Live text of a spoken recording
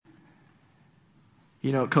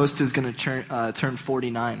You know, Costa is going to turn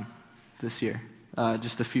 49 this year,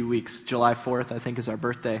 just a few weeks. July 4th, I think, is our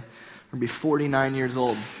birthday. We're going to be 49 years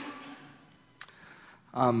old.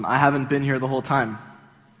 I haven't been here the whole time,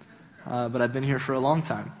 but I've been here for a long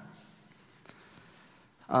time.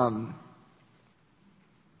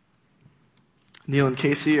 Neil and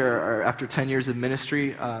Casey are after 10 years of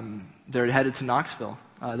ministry, they're headed to Knoxville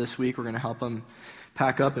this week. We're going to help them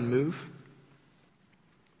pack up and move.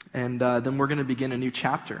 And then we're going to begin a new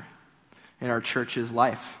chapter in our church's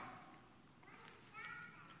life.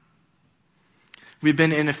 We've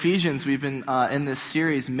been in Ephesians. We've been in this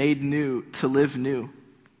series, Made New to Live New.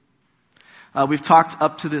 We've talked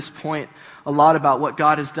up to this point a lot about what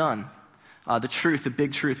God has done. The truth, the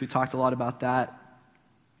big truth. We talked a lot about that.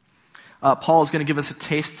 Paul is going to give us a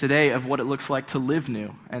taste today of what it looks like to live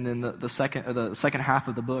new. And then the second half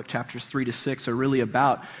of the book, chapters 3 to 6, are really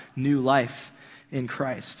about new life in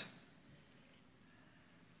Christ.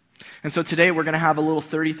 And so today we're going to have a little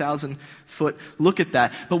 30,000-foot look at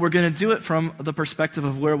that. But we're going to do it from the perspective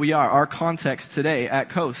of where we are, our context today at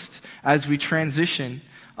Coast, as we transition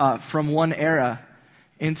from one era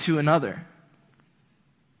into another.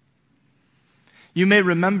 You may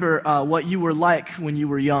remember what you were like when you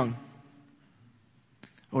were young.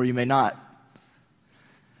 Or you may not.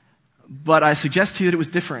 But I suggest to you that it was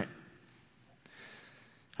different.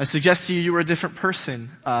 I suggest to you were a different person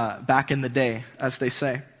back in the day, as they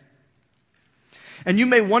say. And you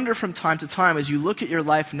may wonder from time to time, as you look at your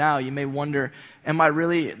life now, you may wonder, am I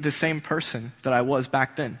really the same person that I was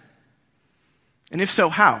back then? And if so,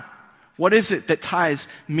 how? What is it that ties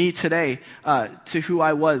me today to who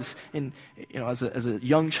I was as a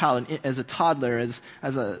young child, as a toddler,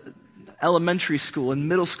 as a elementary school and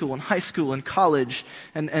middle school and high school and college,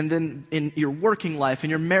 and then in your working life, in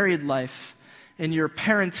your married life, in your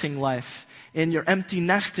parenting life, in your empty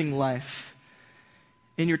nesting life,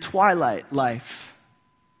 in your twilight life.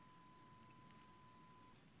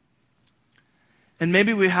 And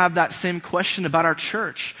maybe we have that same question about our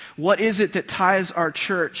church. What is it that ties our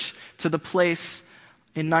church to the place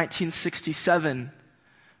in 1967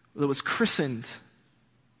 that was christened?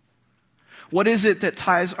 What is it that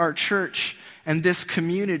ties our church and this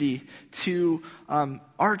community to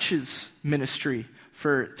Arch's ministry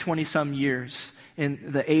for 20-some years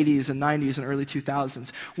in the 80s and 90s and early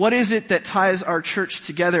 2000s? What is it that ties our church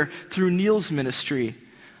together through Neil's ministry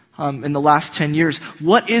in the last 10 years?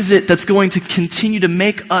 What is it that's going to continue to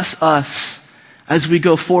make us us as we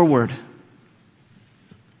go forward?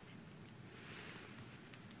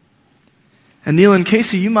 And Neil and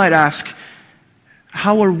Casey, you might ask,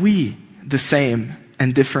 how are we the same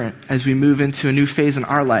and different as we move into a new phase in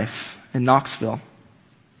our life in Knoxville?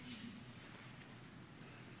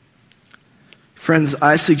 Friends,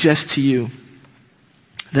 I suggest to you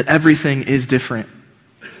that everything is different,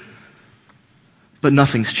 but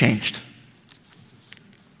nothing's changed.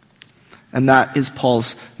 And that is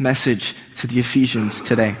Paul's message to the Ephesians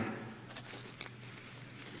today.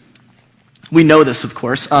 We know this, of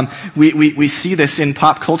course. We see this in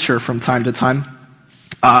pop culture from time to time.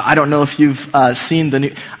 I don't know if you've seen the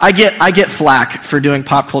new... I get flack for doing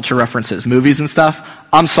pop culture references, movies and stuff.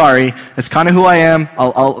 I'm sorry. It's kind of who I am.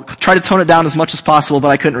 I'll try to tone it down as much as possible, but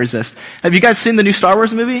I couldn't resist. Have you guys seen the new Star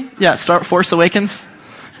Wars movie? Yeah, Force Awakens.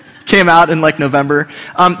 Came out in November.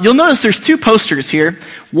 You'll notice there's two posters here.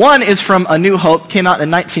 One is from A New Hope, came out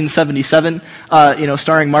in 1977,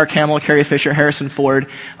 starring Mark Hamill, Carrie Fisher, Harrison Ford.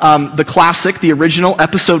 The classic, the original,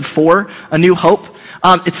 Episode 4, A New Hope.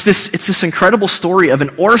 It's this incredible story of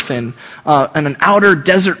an orphan on an outer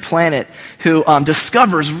desert planet who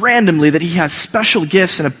discovers randomly that he has special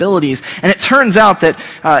gifts and abilities, and it turns out that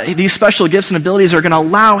these special gifts and abilities are going to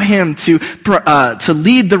allow him to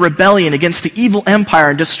lead the rebellion against the evil empire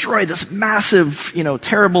and destroy this massive,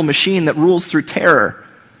 terrible machine that rules through terror.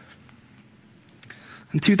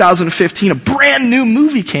 In 2015, a brand new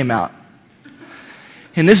movie came out.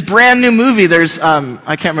 In this brand new movie, there's,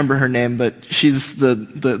 I can't remember her name, but she's the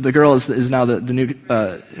girl is now the new,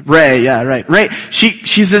 Rey, yeah, right. Rey,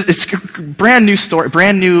 it's a brand new story,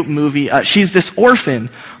 brand new movie. She's this orphan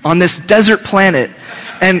on this desert planet,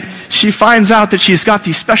 and she finds out that she's got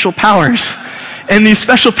these special powers. And these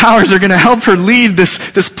special powers are going to help her lead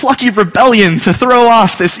this plucky rebellion to throw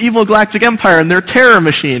off this evil galactic empire and their terror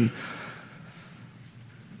machine.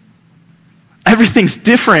 Everything's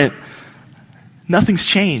different. Nothing's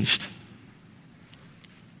changed.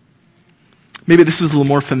 Maybe this is a little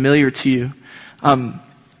more familiar to you.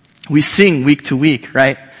 We sing week to week,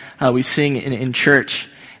 right? We sing in church.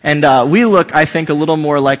 And we look, I think, a little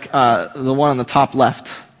more like the one on the top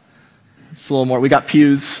left. It's a little more, we got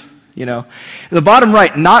pews, You know, the bottom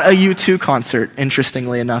right, not a U2 concert,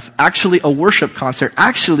 interestingly enough, actually a worship concert,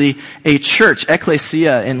 actually a church,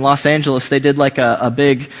 Ecclesia in Los Angeles. They did like a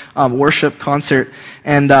big worship concert,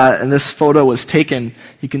 and this photo was taken.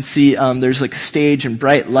 You can see there's like a stage and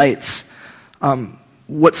bright lights.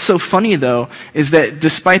 What's so funny though is that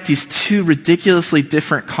despite these two ridiculously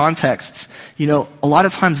different contexts, you know, a lot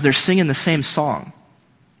of times they're singing the same song,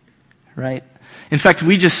 right? In fact,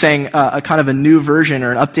 we just sang a kind of a new version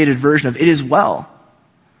or an updated version of It Is Well.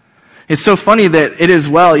 It's so funny that It Is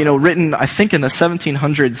Well, you know, written, I think, in the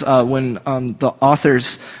 1700s when the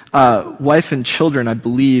author's wife and children, I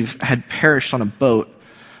believe, had perished on a boat.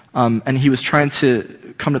 And he was trying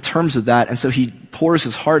to come to terms with that. And so he pours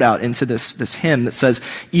his heart out into this hymn that says,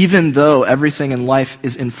 even though everything in life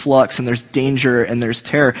is in flux and there's danger and there's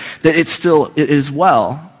terror, that it is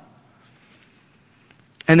well.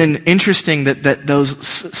 And then interesting that those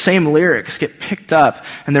same lyrics get picked up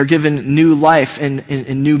and they're given new life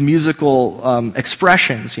in new musical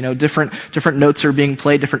expressions. You know, different notes are being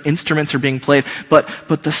played, different instruments are being played, but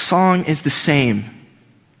the song is the same.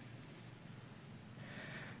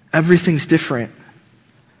 Everything's different,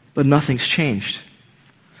 but nothing's changed.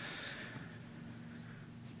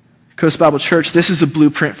 Coast Bible Church, this is a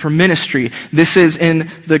blueprint for ministry. This is, in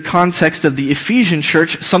the context of the Ephesian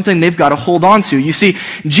church, something they've got to hold on to. You see,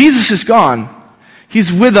 Jesus is gone.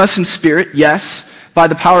 He's with us in spirit, yes. By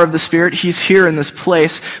the power of the Spirit, He's here in this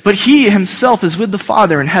place. But He Himself is with the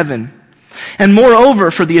Father in heaven. And moreover,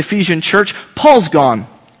 for the Ephesian church, Paul's gone.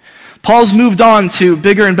 Paul's moved on to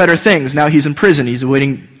bigger and better things. Now he's in prison. He's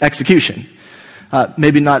awaiting execution.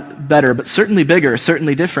 Maybe not better, but certainly bigger,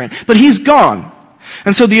 certainly different. But he's gone.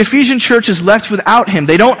 And so the Ephesian church is left without him.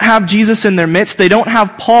 They don't have Jesus in their midst. They don't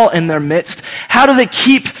have Paul in their midst. How do they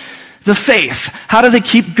keep the faith? How do they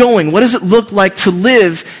keep going? What does it look like to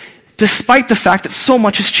live despite the fact that so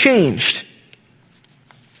much has changed?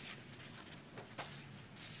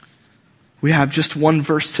 We have just one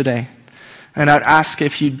verse today. And I'd ask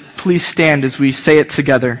if you'd please stand as we say it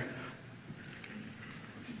together.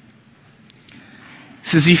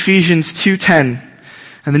 This is Ephesians 2:10.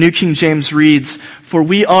 And the New King James reads, "For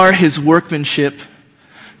we are His workmanship,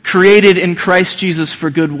 created in Christ Jesus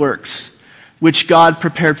for good works, which God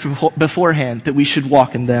prepared beforehand that we should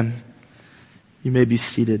walk in them." You may be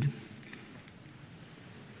seated.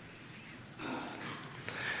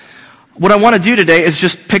 What I want to do today is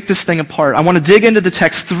just pick this thing apart. I want to dig into the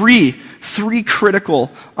text, three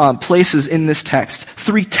critical places in this text,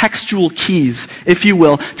 three textual keys, if you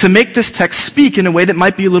will, to make this text speak in a way that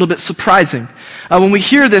might be a little bit surprising. When we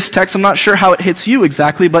hear this text, I'm not sure how it hits you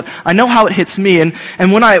exactly, but I know how it hits me. And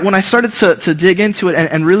when I started to dig into it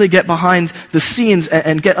and really get behind the scenes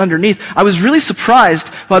and get underneath, I was really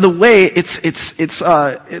surprised by the way it's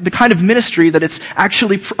the kind of ministry that it's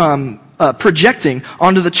actually projecting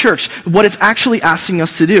onto the church, what it's actually asking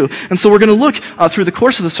us to do. And so we're going to look through the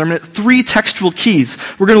course of the sermon at three textual keys.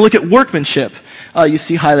 We're going to look at workmanship, you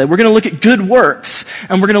see highlighted. We're going to look at good works,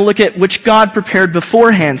 and we're going to look at which God prepared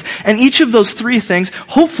beforehand. And each of those three things,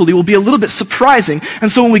 hopefully, will be a little bit surprising.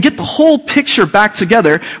 And so when we get the whole picture back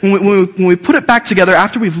together, when we put it back together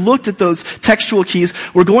after we've looked at those textual keys,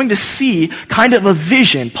 we're going to see kind of a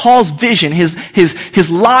vision, Paul's vision,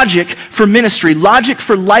 his logic for ministry, logic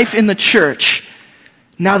for life in the church,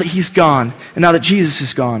 now that he's gone, and now that Jesus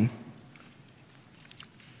is gone.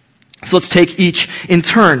 So let's take each in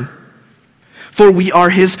turn. For we are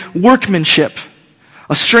His workmanship.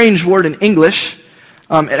 A strange word in English.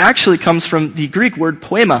 It actually comes from the Greek word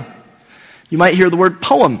poema. You might hear the word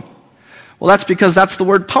poem. Well, that's because that's the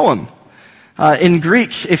word poem. In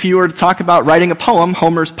Greek, if you were to talk about writing a poem,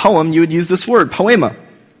 Homer's poem, you would use this word, poema.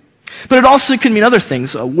 But it also can mean other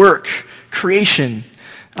things, work, creation,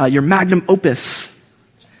 your magnum opus.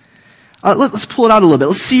 Let's pull it out a little bit.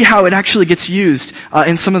 Let's see how it actually gets used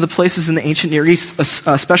in some of the places in the ancient Near East,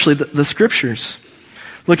 especially the scriptures.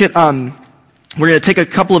 Look at, we're going to take a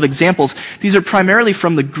couple of examples. These are primarily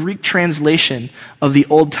from the Greek translation of the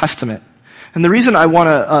Old Testament. And the reason I want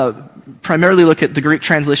to primarily look at the Greek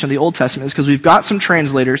translation of the Old Testament is because we've got some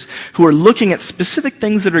translators who are looking at specific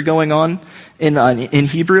things that are going on in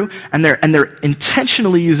Hebrew, and they're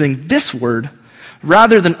intentionally using this word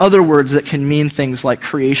rather than other words that can mean things like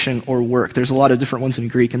creation or work. There's a lot of different ones in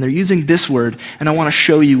Greek, and they're using this word, and I want to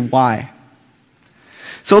show you why.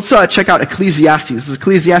 So let's check out Ecclesiastes. This is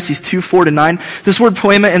Ecclesiastes 2:4-9. This word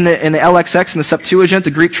poema in the LXX, in the Septuagint,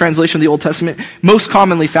 the Greek translation of the Old Testament, most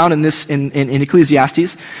commonly found in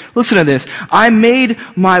Ecclesiastes. Listen to this. I made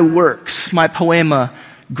my works, my poema,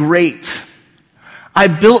 great. I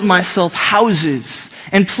built myself houses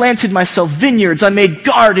and planted myself vineyards. I made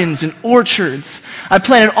gardens and orchards. I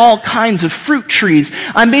planted all kinds of fruit trees.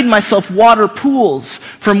 I made myself water pools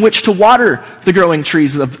from which to water the growing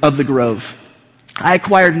trees of the grove. I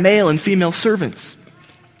acquired male and female servants.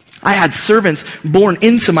 I had servants born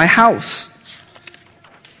into my house.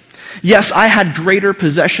 Yes, I had greater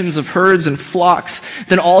possessions of herds and flocks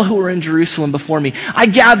than all who were in Jerusalem before me. I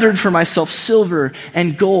gathered for myself silver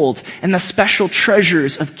and gold and the special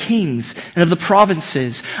treasures of kings and of the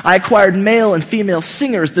provinces. I acquired male and female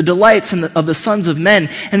singers, the delights of the sons of men,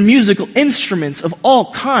 and musical instruments of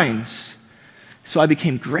all kinds. So I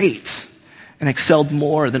became great and excelled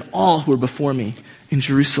more than all who were before me in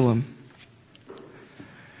Jerusalem.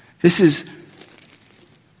 This is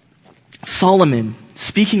Solomon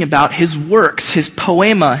speaking about his works, his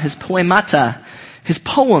poema, his poemata, his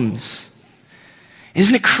poems.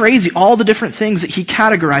 Isn't it crazy, all the different things that he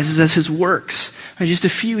categorizes as his works? Just a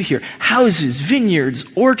few here. Houses, vineyards,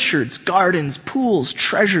 orchards, gardens, pools,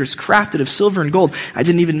 treasures crafted of silver and gold. I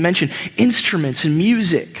didn't even mention instruments and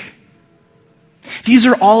music. These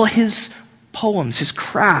are all his poems, his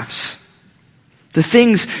crafts. The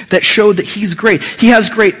things that showed that he's great. He has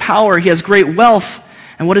great power, he has great wealth.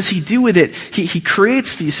 And what does he do with it? He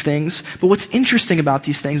creates these things, but what's interesting about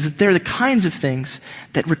these things is that they're the kinds of things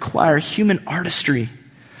that require human artistry,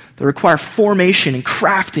 that require formation and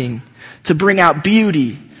crafting to bring out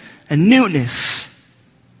beauty and newness.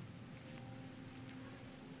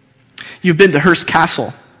 You've been to Hearst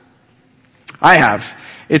Castle. I have.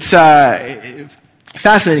 It's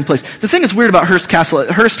fascinating place. The thing that's weird about Hearst Castle,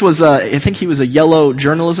 Hearst was, I think he was a yellow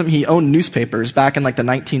journalism. He owned newspapers back in like the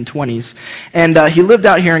 1920s. And he lived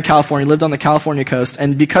out here in California, lived on the California coast.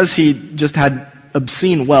 And because he just had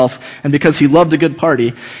obscene wealth, and because he loved a good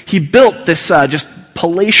party, he built this just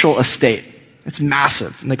palatial estate. It's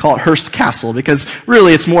massive. And they call it Hearst Castle because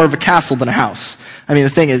really it's more of a castle than a house. I mean, the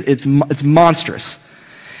thing is, it's monstrous.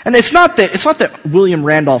 And it's not that William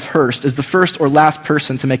Randolph Hearst is the first or last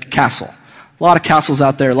person to make a castle. A lot of castles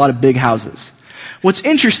out there, a lot of big houses. What's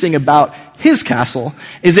interesting about his castle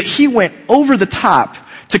is that he went over the top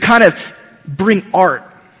to kind of bring art.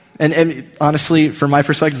 And honestly, from my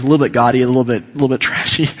perspective, it's a little bit gaudy, a little bit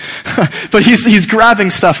trashy. But he's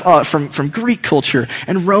grabbing stuff from Greek culture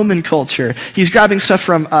and Roman culture. He's grabbing stuff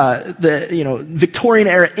from the Victorian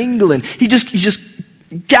era England. He just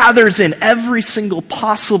gathers in every single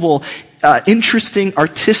possible interesting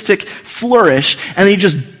artistic flourish, and he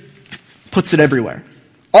just puts it everywhere,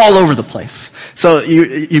 all over the place. So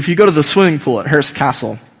if you go to the swimming pool at Hearst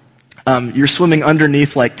Castle, you're swimming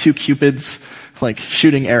underneath like two cupids, like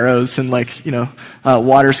shooting arrows, and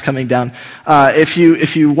water's coming down. If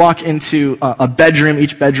you walk into a bedroom,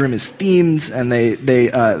 each bedroom is themed, and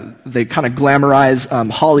they kind of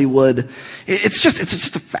glamorize Hollywood. It's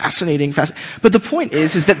just a fascinating. But the point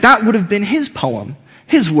is that would have been his poem,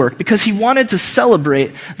 his work, because he wanted to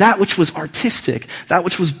celebrate that which was artistic, that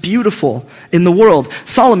which was beautiful in the world.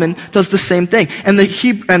 Solomon does the same thing. And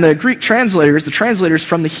the Greek translators, the translators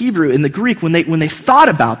from the Hebrew in the Greek, when they thought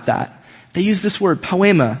about that, they used this word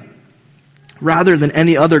poema rather than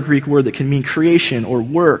any other Greek word that can mean creation or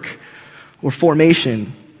work or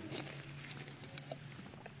formation.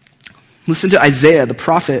 Listen to Isaiah, the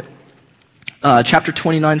prophet, chapter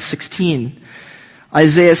 29:16.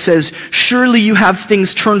 Isaiah says, "Surely you have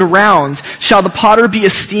things turned around. Shall the potter be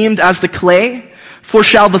esteemed as the clay? For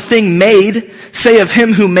shall the thing made say of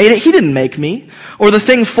him who made it, he didn't make me? Or the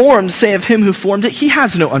thing formed say of him who formed it, he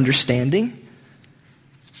has no understanding?"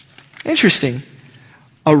 Interesting.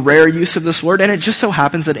 A rare use of this word, and it just so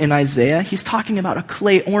happens that in Isaiah, he's talking about a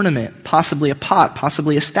clay ornament, possibly a pot,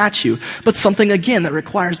 possibly a statue, but something, again, that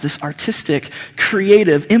requires this artistic,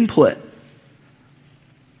 creative input.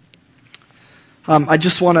 I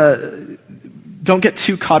just want to, don't get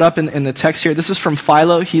too caught up in the text here. This is from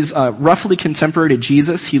Philo. He's roughly contemporary to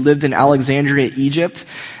Jesus. He lived in Alexandria, Egypt,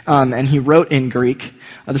 and he wrote in Greek.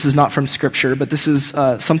 This is not from Scripture, but this is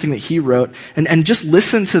something that he wrote. And just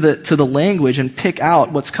listen to the language and pick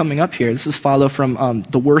out what's coming up here. This is Philo from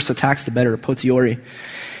The Worse Attacks the Better, Potiori.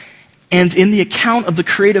 "And in the account of the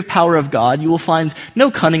creative power of God, you will find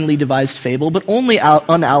no cunningly devised fable, but only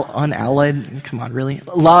unallied,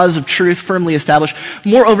 laws of truth firmly established.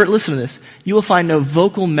 Moreover," listen to this, "you will find no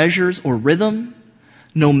vocal measures or rhythm,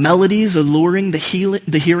 no melodies alluring the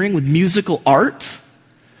hearing with musical art,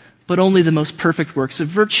 but only the most perfect works of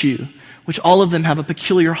virtue, which all of them have a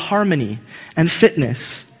peculiar harmony and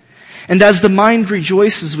fitness. And as the mind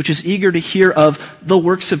rejoices, which is eager to hear of the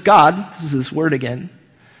works of God," this is this word again,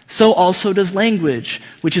 "so also does language,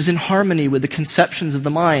 which is in harmony with the conceptions of the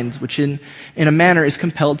mind, which in a manner is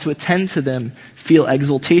compelled to attend to them, feel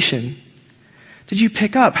exultation." Did you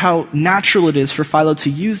pick up how natural it is for Philo to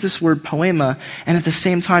use this word poema and at the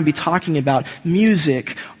same time be talking about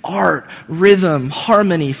music, art, rhythm,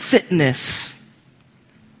 harmony, fitness?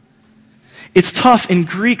 It's tough in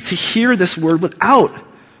Greek to hear this word without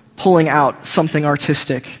pulling out something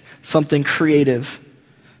artistic, something creative,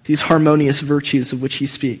 these harmonious virtues of which he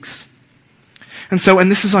speaks. And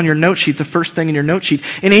this is on your note sheet, the first thing in your note sheet.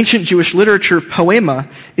 In ancient Jewish literature, poema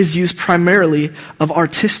is used primarily of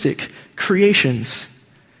artistic creations.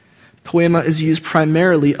 Poema is used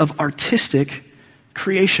primarily of artistic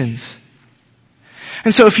creations.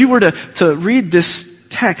 And so if you were to read this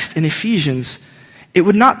text in Ephesians, it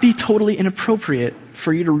would not be totally inappropriate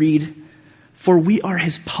for you to read, "For we are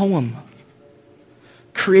his poem,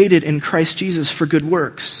 created in Christ Jesus for good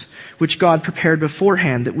works, which God prepared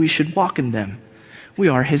beforehand that we should walk in them." We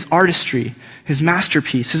are his artistry, his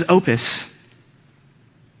masterpiece, his opus.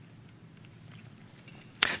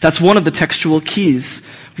 That's one of the textual keys: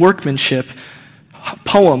 workmanship,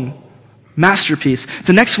 poem, masterpiece.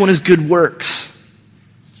 The next one is good works.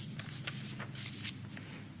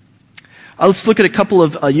 Let's look at a couple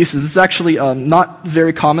of uses. This is actually not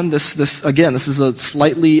very common. This is a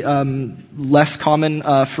slightly less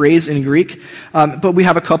common phrase in Greek, but we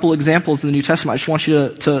have a couple examples in the New Testament. I just want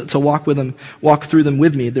you to walk through them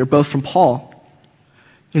with me. They're both from Paul.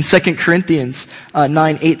 In 2 Corinthians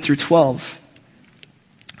 9:8-12,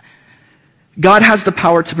 God has the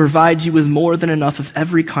power to provide you with more than enough of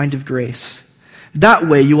every kind of grace. That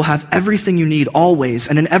way you will have everything you need always,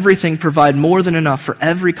 and in everything provide more than enough for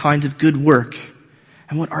every kind of good work.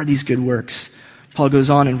 And what are these good works? Paul goes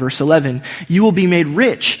on in verse 11, "You will be made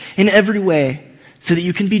rich in every way, so that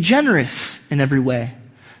you can be generous in every way.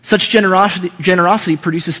 Such generosity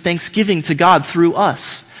produces thanksgiving to God through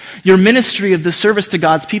us. Your ministry of the service to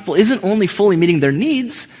God's people isn't only fully meeting their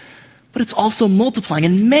needs, but it's also multiplying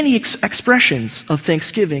in many expressions of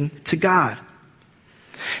thanksgiving to God."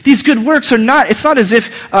 These good works it's not as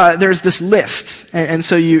if there's this list. And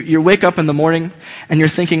so you wake up in the morning and you're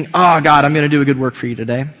thinking, "Oh God, I'm going to do a good work for you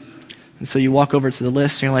today." And so you walk over to the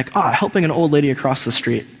list and you're like, helping an old lady across the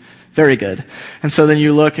street. Very good. And so then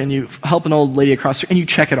you look and you help an old lady across the street and you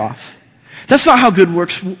check it off. That's not how good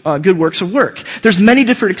works work. There's many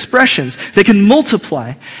different expressions. They can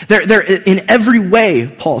multiply. They're in every way,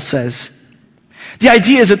 Paul says. The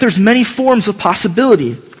idea is that there's many forms of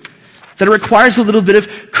possibility, that it requires a little bit of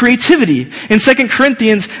creativity. In 2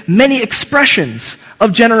 Corinthians, many expressions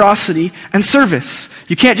of generosity and service.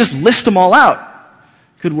 You can't just list them all out.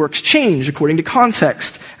 Good works change according to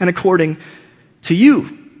context and according to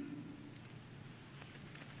you.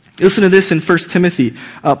 Listen to this in 1 Timothy.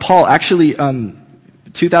 Paul actually,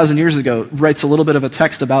 2,000 years ago, writes a little bit of a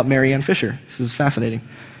text about Mary Ann Fisher. This is fascinating.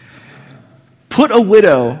 "Put a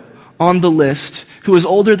widow on the list who is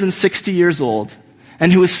older than 60 years old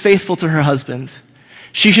and who is faithful to her husband.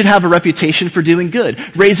 She should have a reputation for doing good,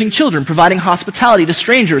 raising children, providing hospitality to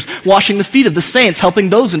strangers, washing the feet of the saints, helping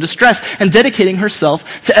those in distress, and dedicating herself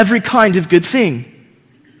to every kind of good thing."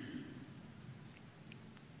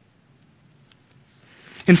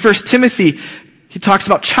 In 1 Timothy, he talks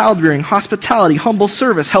about childbearing, hospitality, humble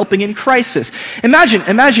service, helping in crisis.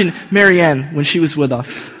 Imagine Mary Ann when she was with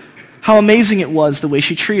us. How amazing it was the way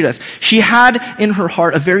she treated us. She had in her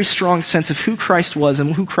heart a very strong sense of who Christ was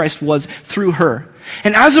and who Christ was through her.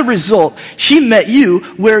 And as a result, she met you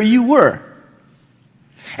where you were.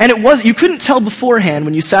 And you couldn't tell beforehand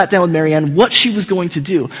when you sat down with Mary Ann what she was going to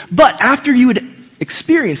do. But after you had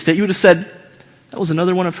experienced it, you would have said, that was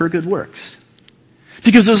another one of her good works.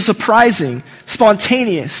 Because it was a surprising,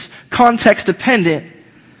 spontaneous, context-dependent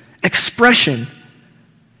expression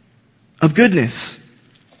of goodness.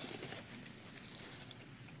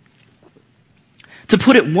 To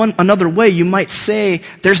put it another way, you might say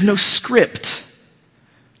there's no script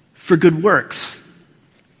for good works.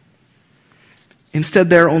 Instead,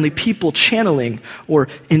 there are only people channeling or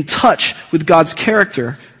in touch with God's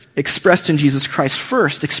character, expressed in Jesus Christ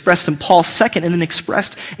first, expressed in Paul second, and then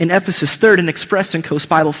expressed in Ephesus third, and expressed in Coast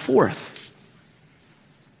Bible fourth.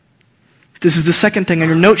 This is the second thing on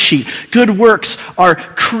your note sheet. Good works are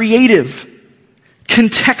creative,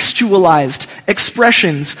 contextualized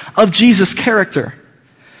expressions of Jesus' character.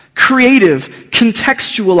 Creative,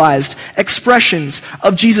 contextualized expressions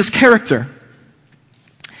of Jesus' character.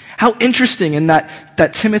 How interesting in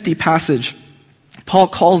that Timothy passage, Paul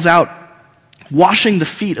calls out washing the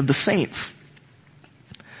feet of the saints.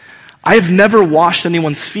 I have never washed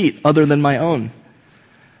anyone's feet other than my own.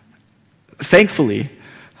 Thankfully,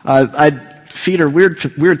 feet are weird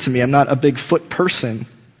to me. I'm not a big foot person.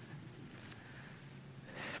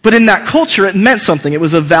 But in that culture, it meant something. It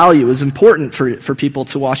was of value. It was important for people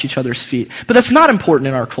to wash each other's feet. But that's not important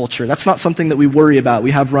in our culture. That's not something that we worry about. We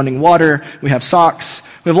have running water. We have socks.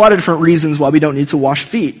 We have a lot of different reasons why we don't need to wash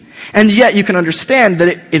feet. And yet you can understand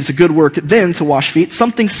that it's a good work then to wash feet.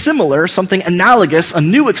 Something similar, something analogous, a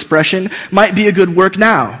new expression might be a good work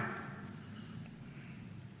now.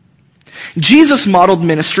 Jesus modeled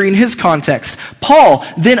ministry in his context. Paul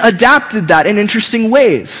then adapted that in interesting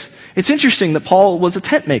ways. It's interesting that Paul was a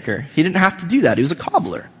tent maker. He didn't have to do that. He was a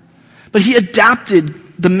cobbler. But he adapted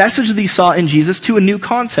the message that he saw in Jesus to a new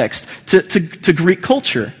context, to Greek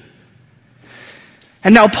culture.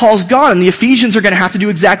 And now Paul's gone, and the Ephesians are going to have to do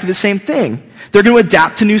exactly the same thing. They're going to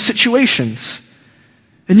adapt to new situations.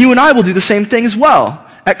 And you and I will do the same thing as well.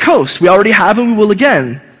 At Coast, we already have and we will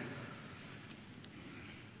again.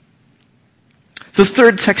 The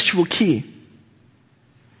third textual key.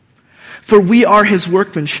 For we are his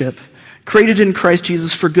workmanship, created in Christ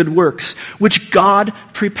Jesus for good works, which God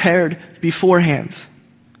prepared beforehand,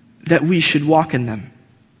 that we should walk in them.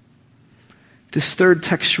 This third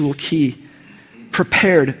textual key,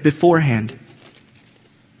 prepared beforehand.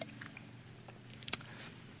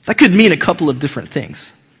 That could mean a couple of different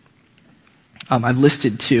things. I've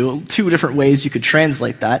listed two different ways you could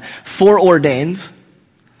translate that. Foreordained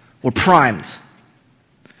or primed.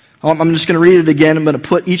 I'm just going to read it again. I'm going to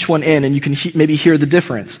put each one in, and you can maybe hear the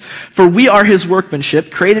difference. For we are his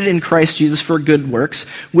workmanship, created in Christ Jesus for good works,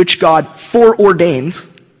 which God foreordained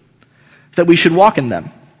that we should walk in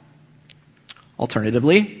them.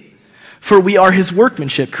 Alternatively, for we are his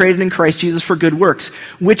workmanship, created in Christ Jesus for good works,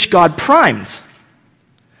 which God primed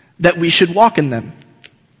that we should walk in them.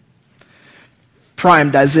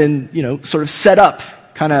 Primed as in, sort of set up,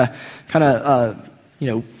 kind of,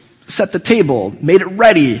 set the table, made it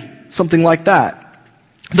ready, something like that.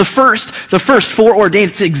 The first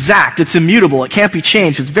foreordained, it's exact, it's immutable, it can't be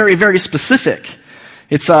changed, it's very, very specific.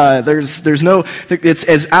 It's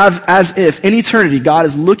it's as if in eternity God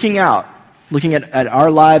is looking at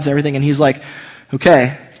our lives and everything, and he's like,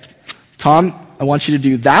 okay, Tom, I want you to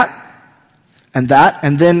do that, and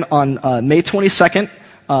then on May 22nd,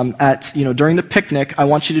 during the picnic, I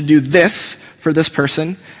want you to do this for this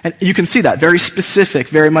person. And you can see that, very specific,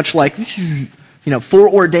 very much like,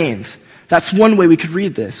 foreordained. That's one way we could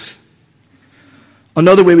read this.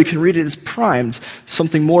 Another way we can read it is primed,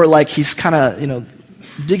 something more like he's kind of,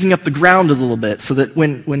 digging up the ground a little bit so that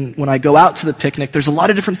when I go out to the picnic, there's a lot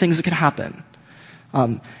of different things that could happen.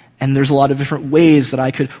 And there's a lot of different ways that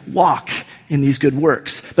I could walk in these good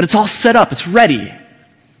works. But it's all set up, it's ready.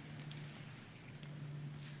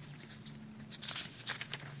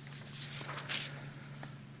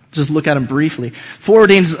 Just look at them briefly.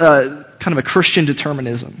 Foreordained is kind of a Christian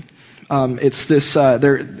determinism. It's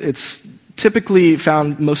typically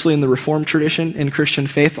found mostly in the Reformed tradition in Christian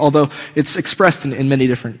faith, although it's expressed in many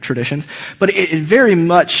different traditions. But it very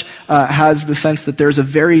much has the sense that there's a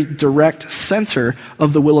very direct center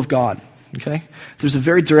of the will of God. Okay? There's a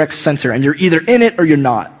very direct center, and you're either in it or you're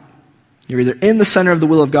not. You're either in the center of the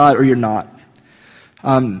will of God or you're not.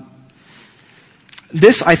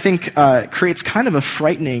 This, I think, creates kind of a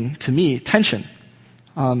frightening, to me, tension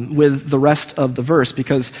with the rest of the verse,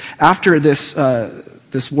 because after this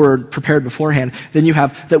word, prepared beforehand, then you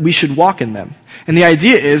have that we should walk in them. And the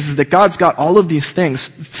idea is that God's got all of these things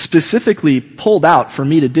specifically pulled out for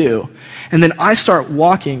me to do, and then I start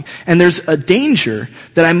walking, and there's a danger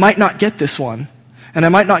that I might not get this one, and I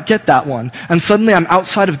might not get that one. And suddenly I'm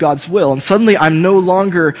outside of God's will. And suddenly I'm no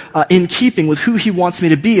longer in keeping with who he wants me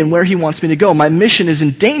to be and where he wants me to go. My mission is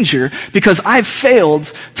in danger because I've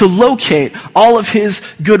failed to locate all of his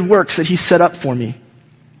good works that he set up for me.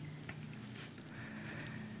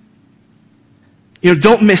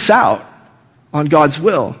 Don't miss out on God's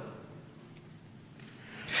will.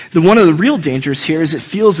 One of the real dangers here is it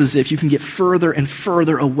feels as if you can get further and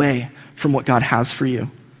further away from what God has for you.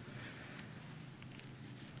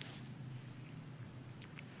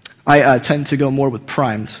 I tend to go more with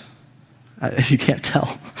primed, if you can't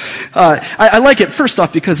tell. I like it, first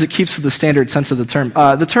off, because it keeps with the standard sense of the term.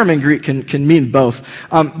 The term in Greek can mean both.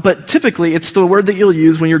 But typically, it's the word that you'll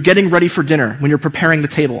use when you're getting ready for dinner, when you're preparing the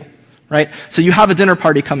table, right? So you have a dinner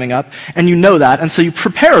party coming up, and you know that, and so you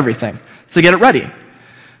prepare everything to get it ready.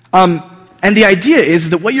 And the idea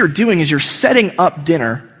is that what you're doing is you're setting up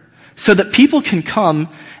dinner so that people can come,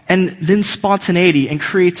 and then spontaneity and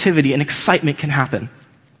creativity and excitement can happen.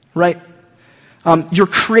 Right? You're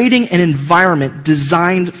creating an environment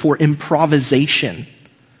designed for improvisation.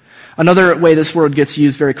 Another way this word gets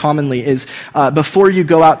used very commonly is before you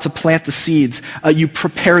go out to plant the seeds, you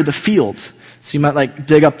prepare the field. So you might like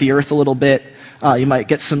dig up the earth a little bit. You might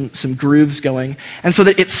get some grooves going. And so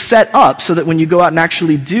that it's set up so that when you go out and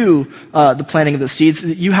actually do the planting of the seeds,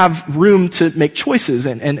 you have room to make choices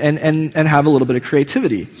and have a little bit of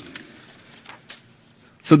creativity.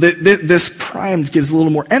 So this primed gives a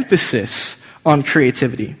little more emphasis on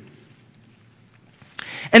creativity.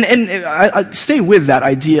 And I stay with that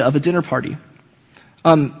idea of a dinner party.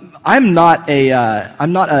 I'm not a I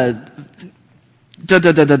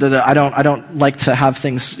don't like to have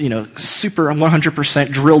things, super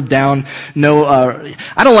 100% drilled down. No,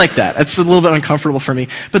 I don't like that. It's a little bit uncomfortable for me.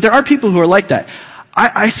 But there are people who are like that.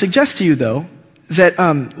 I suggest to you, though, that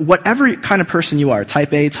whatever kind of person you are,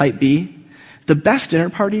 type A, type B, the best dinner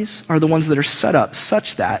parties are the ones that are set up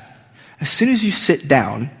such that as soon as you sit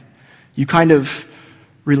down, you kind of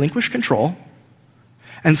relinquish control,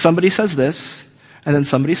 and somebody says this, and then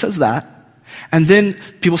somebody says that, and then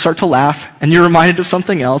people start to laugh, and you're reminded of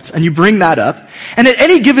something else, and you bring that up. And at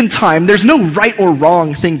any given time, there's no right or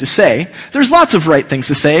wrong thing to say. There's lots of right things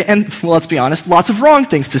to say, and, well, let's be honest, lots of wrong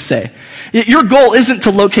things to say. Your goal isn't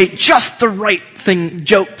to locate just the right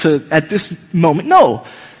joke at this moment. No.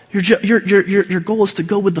 Your goal is to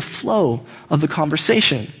go with the flow of the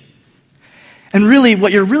conversation. And really,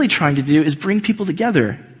 what you're really trying to do is bring people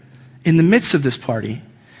together in the midst of this party.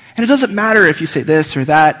 And it doesn't matter if you say this or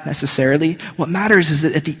that necessarily. What matters is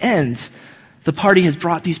that at the end, the party has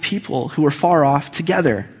brought these people who are far off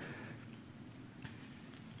together.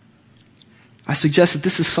 I suggest that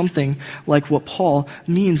this is something like what Paul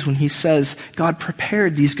means when he says God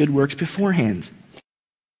prepared these good works beforehand.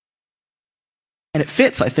 And it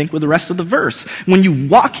fits, I think, with the rest of the verse. When you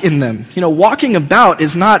walk in them, walking about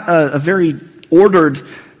is not a very ordered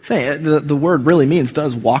thing. The word really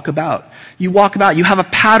does walk about. You walk about, you have a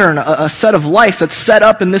pattern, a set of life that's set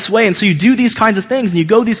up in this way, and so you do these kinds of things, and you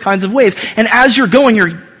go these kinds of ways, and as you're going,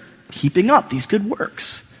 you're heaping up these good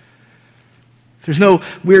works. There's no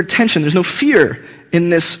weird tension, there's no fear in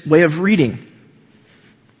this way of reading.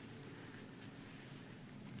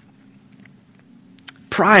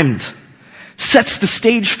 Primed sets the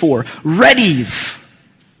stage for, readies.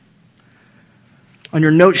 On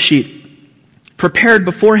your note sheet, prepared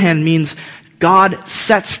beforehand means God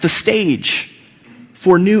sets the stage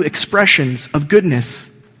for new expressions of goodness.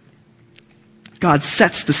 God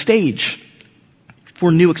sets the stage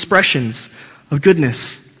for new expressions of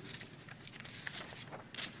goodness.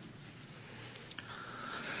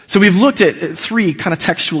 So we've looked at three kind of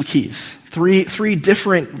textual keys. Three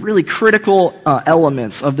different, really critical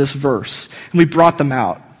elements of this verse, and we brought them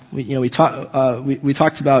out. We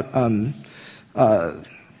talked about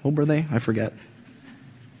what were they? I forget.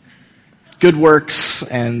 Good works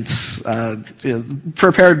and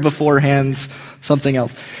prepared beforehand, something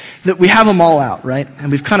else. That we have them all out, right?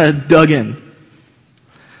 And we've kind of dug in.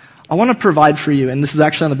 I want to provide for you, and this is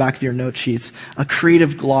actually on the back of your note sheets, a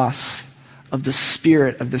creative gloss of the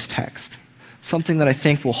spirit of this text. Something that I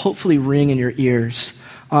think will hopefully ring in your ears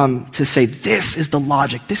to say, this is the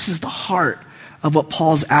logic, this is the heart of what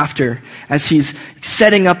Paul's after as he's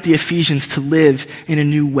setting up the Ephesians to live in a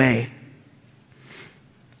new way.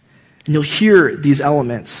 And you'll hear these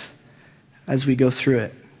elements as we go through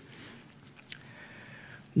it.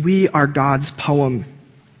 We are God's poem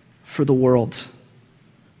for the world,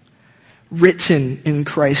 written in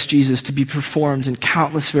Christ Jesus to be performed in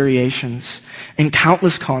countless variations, in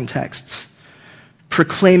countless contexts,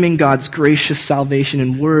 proclaiming God's gracious salvation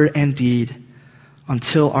in word and deed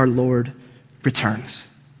until our Lord returns.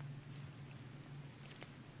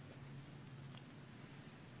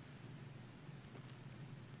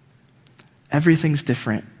 Everything's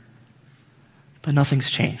different, but nothing's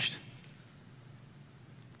changed.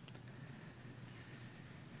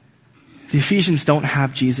 The Ephesians don't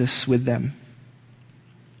have Jesus with them.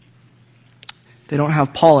 They don't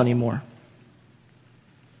have Paul anymore.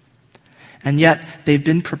 And yet, they've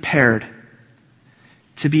been prepared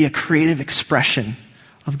to be a creative expression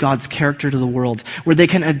of God's character to the world, where they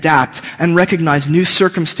can adapt and recognize new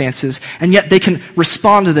circumstances, and yet they can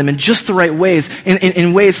respond to them in just the right ways,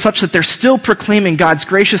 in ways such that they're still proclaiming God's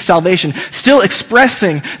gracious salvation, still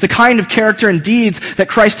expressing the kind of character and deeds that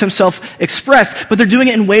Christ himself expressed, but they're doing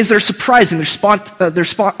it in ways that are surprising, they're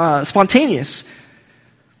spontaneous.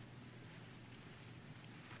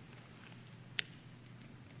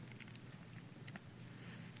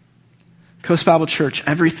 Coast Bible Church,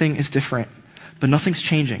 everything is different, but nothing's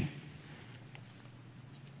changing.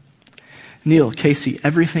 Neil, Casey,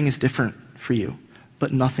 everything is different for you,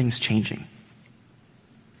 but nothing's changing.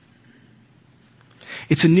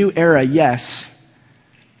 It's a new era, yes,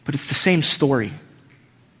 but it's the same story.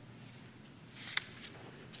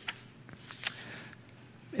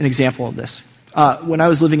 An example of this. When I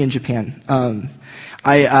was living in Japan,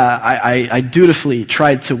 I dutifully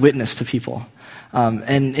tried to witness to people.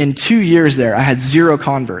 And in 2 years there, I had 0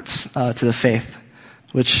 converts to the faith,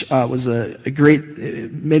 which was it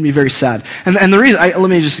made me very sad. And the reason, let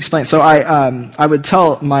me just explain. So I would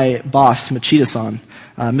tell my boss, Machida-san,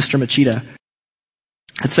 Mr. Machida,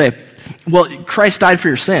 I'd say, well, Christ died for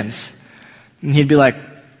your sins. And he'd be like,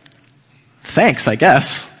 thanks, I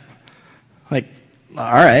guess. Like,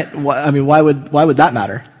 all right. Why would that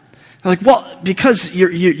matter? I'm like, well, because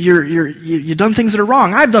you've done things that are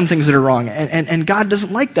wrong. I've done things that are wrong, and God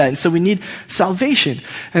doesn't like that, and so we need salvation.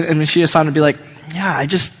 And Machida-san would be like, yeah, I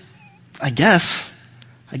guess.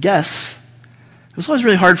 It was always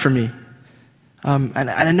really hard for me, and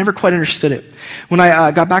I never quite understood it. When I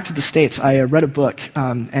got back to the States, I read a book,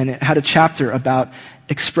 and it had a chapter about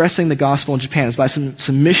expressing the gospel in Japan. It was by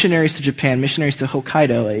some missionaries to Japan, missionaries to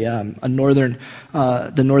Hokkaido,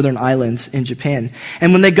 the northern islands in Japan.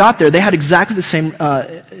 And when they got there, they had exactly the same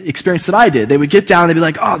experience that I did. They would get down and they'd be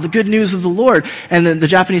like, oh, the good news of the Lord. And then the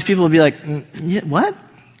Japanese people would be like, yeah, what?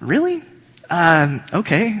 Really?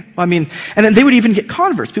 Okay. Well, and then they would even get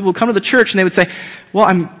converts. People would come to the church and they would say,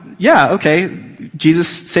 well, okay, Jesus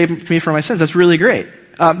saved me from my sins. That's really great.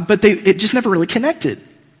 But it just never really connected.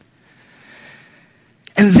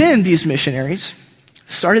 And then these missionaries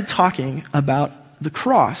started talking about the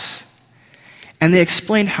cross, and they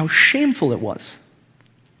explained how shameful it was.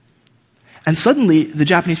 And suddenly, the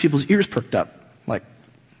Japanese people's ears perked up. Like,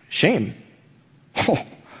 shame? Oh,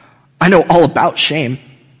 I know all about shame.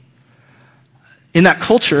 In that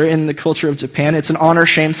culture, in the culture of Japan, it's an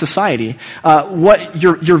honor-shame society. What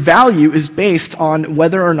your value is based on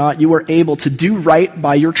whether or not you are able to do right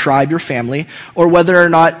by your tribe, your family, or whether or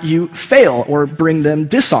not you fail or bring them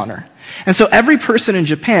dishonor. And so every person in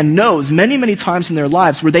Japan knows many, many times in their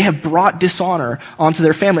lives where they have brought dishonor onto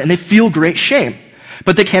their family, and they feel great shame.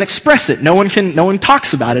 But they can't express it. No one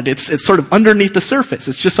talks about it. It's sort of underneath the surface.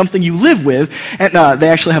 It's just something you live with. And they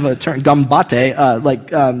actually have a term,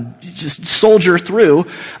 gambate, just soldier through,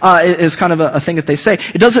 is kind of a thing that they say.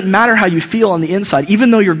 It doesn't matter how you feel on the inside. Even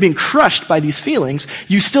though you're being crushed by these feelings,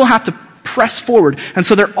 you still have to press forward. And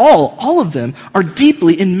so they're all of them are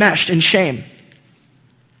deeply enmeshed in shame.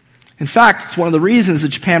 In fact, it's one of the reasons that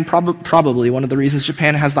Japan, probably one of the reasons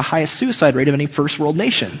Japan has the highest suicide rate of any first world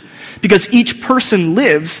nation. Because each person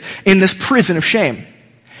lives in this prison of shame.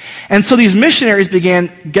 And so these missionaries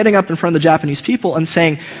began getting up in front of the Japanese people and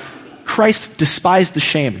saying, Christ despised the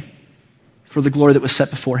shame for the glory that was set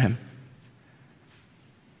before him.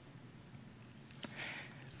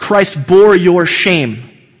 Christ bore your shame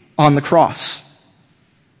on the cross.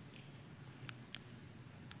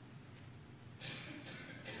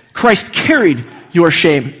 Christ carried your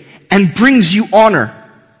shame and brings you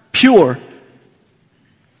honor, pure.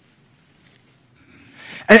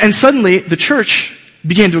 And suddenly, the church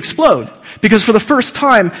began to explode. Because for the first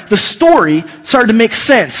time, the story started to make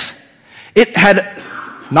sense. It had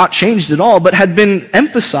not changed at all, but had been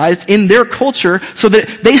emphasized in their culture so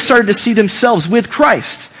that they started to see themselves with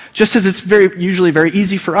Christ. Just as it's usually very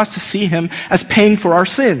easy for us to see him as paying for our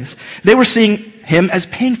sins. They were seeing him as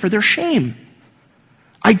paying for their shame.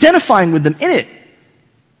 Identifying with them in it.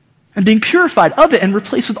 And being purified of it and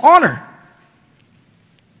replaced with honor.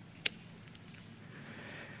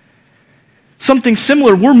 Something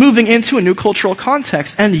similar, we're moving into a new cultural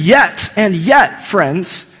context. And yet,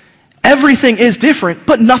 friends, everything is different,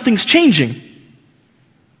 but nothing's changing.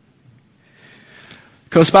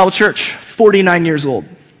 Coast Bible Church, 49 years old.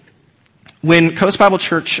 When Coast Bible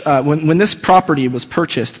Church, when this property was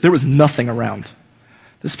purchased, there was nothing around.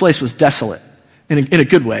 This place was desolate, in a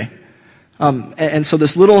good way. And so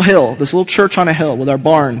this little church on a hill with our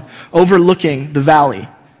barn overlooking the valley.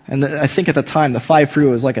 And I think at the time, the 5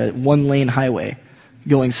 freeway was like a 1-lane highway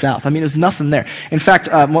going south. There's nothing there. In fact,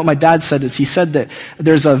 what my dad said is he said that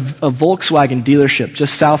there's a Volkswagen dealership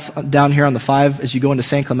just south down here on the 5 as you go into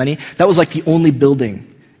San Clemente. That was like the only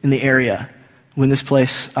building in the area when this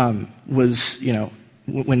place was,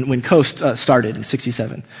 when Coast started in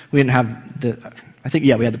 67. We didn't have we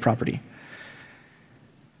had the property.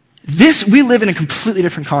 We live in a completely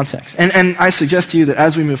different context. And I suggest to you that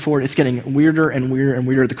as we move forward, it's getting weirder and weirder and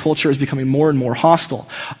weirder. The culture is becoming more and more hostile.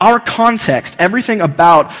 Our context, everything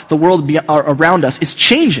about the world around us is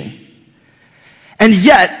changing. And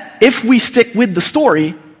yet, if we stick with the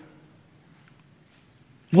story,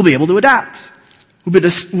 we'll be able to adapt.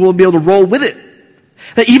 We'll be able to roll with it.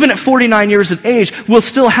 That even at 49 years of age, we'll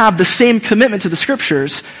still have the same commitment to the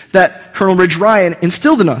scriptures that Colonel Ridge Ryan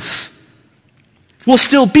instilled in us. We'll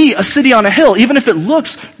still be a city on a hill, even if it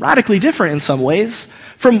looks radically different in some ways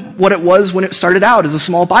from what it was when it started out as a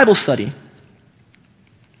small Bible study.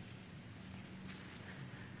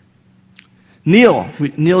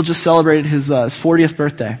 Neil just celebrated his 40th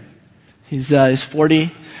birthday. He's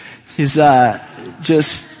 40. He's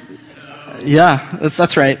that's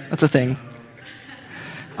right. That's a thing.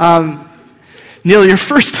 Neil, your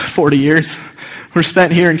first 40 years were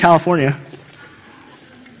spent here in California.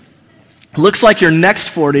 Looks like your next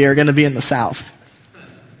 40 are going to be in the South.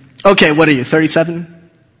 Okay, what are you, 37?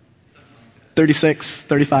 36,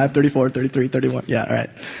 35, 34, 33, 31. Yeah, all right.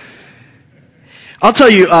 I'll tell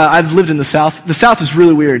you, I've lived in the South. The South is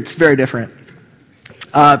really weird. It's very different.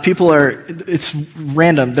 It's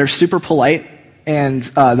random. They're super polite, and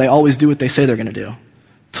they always do what they say they're going to do.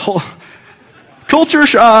 Culture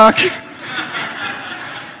shock.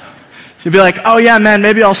 You'll be like, oh yeah, man,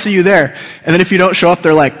 maybe I'll see you there. And then if you don't show up,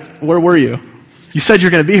 they're like, where were you? You said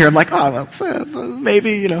you're going to be here. I'm like, oh, well,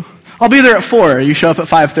 maybe, I'll be there at 4. You show up at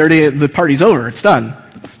 5:30, the party's over. It's done.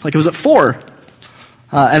 Like it was at 4.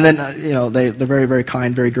 And then, they're very, very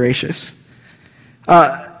kind, very gracious.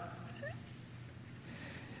 Neil,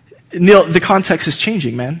 the context is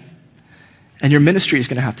changing, man. And your ministry is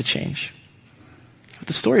going to have to change. But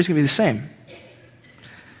the story is going to be the same.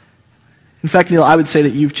 In fact, Neil, I would say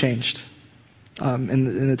that you've changed.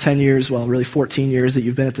 In the 10 years, well, really 14 years that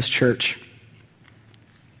you've been at this church.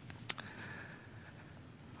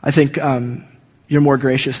 I think you're more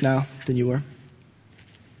gracious now than you were.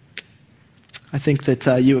 I think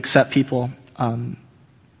that you accept people in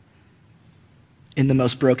the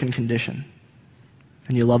most broken condition,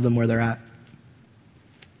 and you love them where they're at.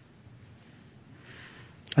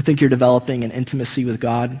 I think you're developing an intimacy with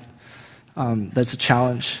God that's a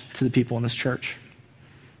challenge to the people in this church.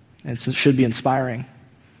 And so it should be inspiring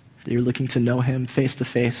that you're looking to know Him face to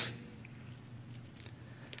face.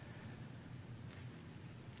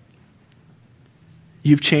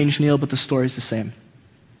 You've changed, Neil, but the story's the same.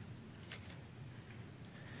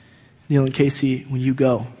 Neil and Casey, when you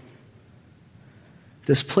go,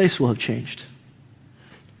 this place will have changed,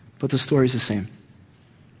 but the story's the same.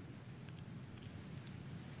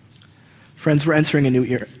 Friends, we're entering a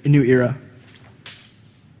new era.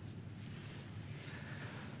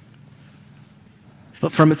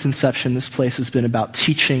 But from its inception, this place has been about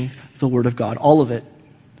teaching the Word of God, all of it.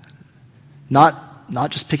 Not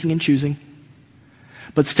just picking and choosing,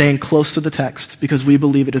 but staying close to the text because we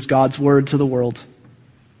believe it is God's Word to the world.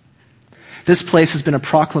 This place has been a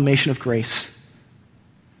proclamation of grace.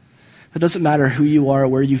 It doesn't matter who you are or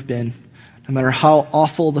where you've been, no matter how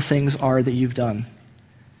awful the things are that you've done.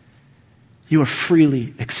 You are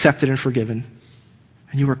freely accepted and forgiven,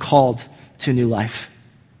 and you are called to a new life.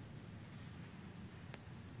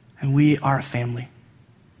 And we are a family.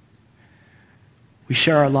 We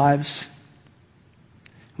share our lives.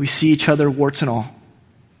 We see each other, warts and all.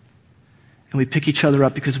 And we pick each other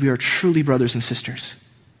up because we are truly brothers and sisters.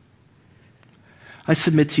 I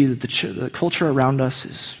submit to you that the culture around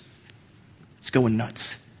us it's going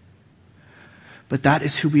nuts. But that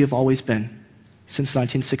is who we have always been since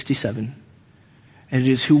 1967. And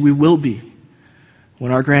it is who we will be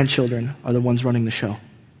when our grandchildren are the ones running the show.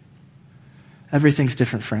 Everything's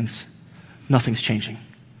different, friends. Nothing's changing.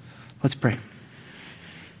 Let's pray.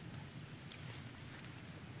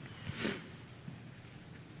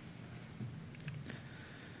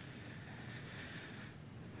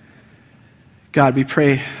 God, we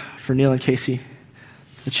pray for Neil and Casey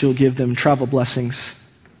that you'll give them travel blessings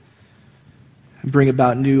and bring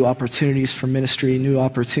about new opportunities for ministry, new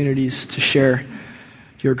opportunities to share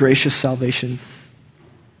your gracious salvation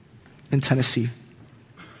in Tennessee.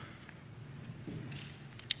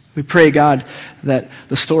 We pray, God, that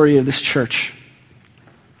the story of this church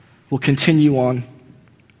will continue on,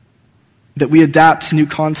 that we adapt to new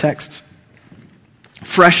contexts,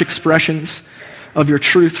 fresh expressions of your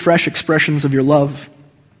truth, fresh expressions of your love.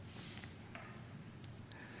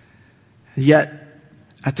 And yet,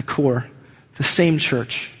 at the core, the same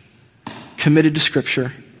church, committed to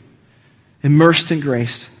Scripture, immersed in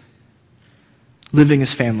grace, living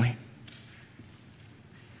as family.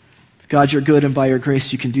 God, you're good, and by your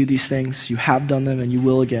grace you can do these things. You have done them, and you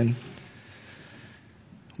will again.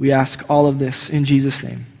 We ask all of this in Jesus'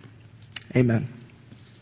 name. Amen.